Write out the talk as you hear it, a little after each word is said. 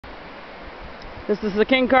This is the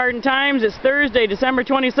Kincardine Times. It's Thursday, December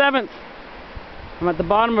 27th. I'm at the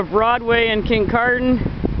bottom of Broadway in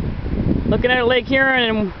Kincardine, looking at Lake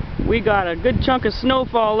Huron, and we got a good chunk of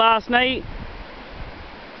snowfall last night.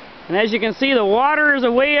 And as you can see, the water is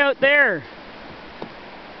way out there.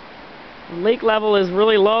 The lake level is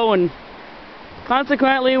really low, and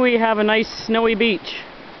consequently we have a nice snowy beach.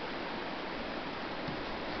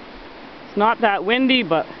 It's not that windy,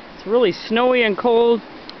 but it's really snowy and cold.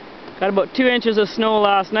 Got about 2 inches of snow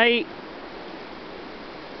last night.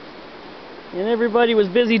 And everybody was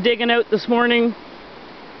busy digging out this morning.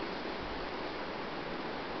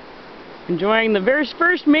 Enjoying the very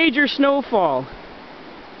first major snowfall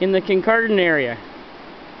in the Kincardine area.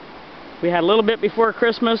 We had a little bit before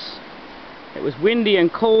Christmas. It was windy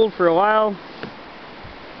and cold for a while.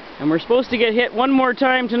 And we're supposed to get hit one more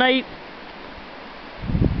time tonight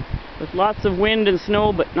with lots of wind and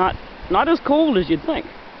snow, but not as cold as you'd think.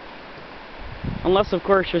 Unless, of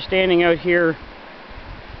course, you're standing out here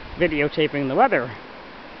videotaping the weather.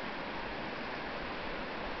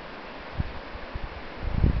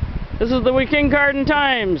 This is the Kincardine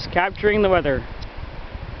Times, capturing the weather.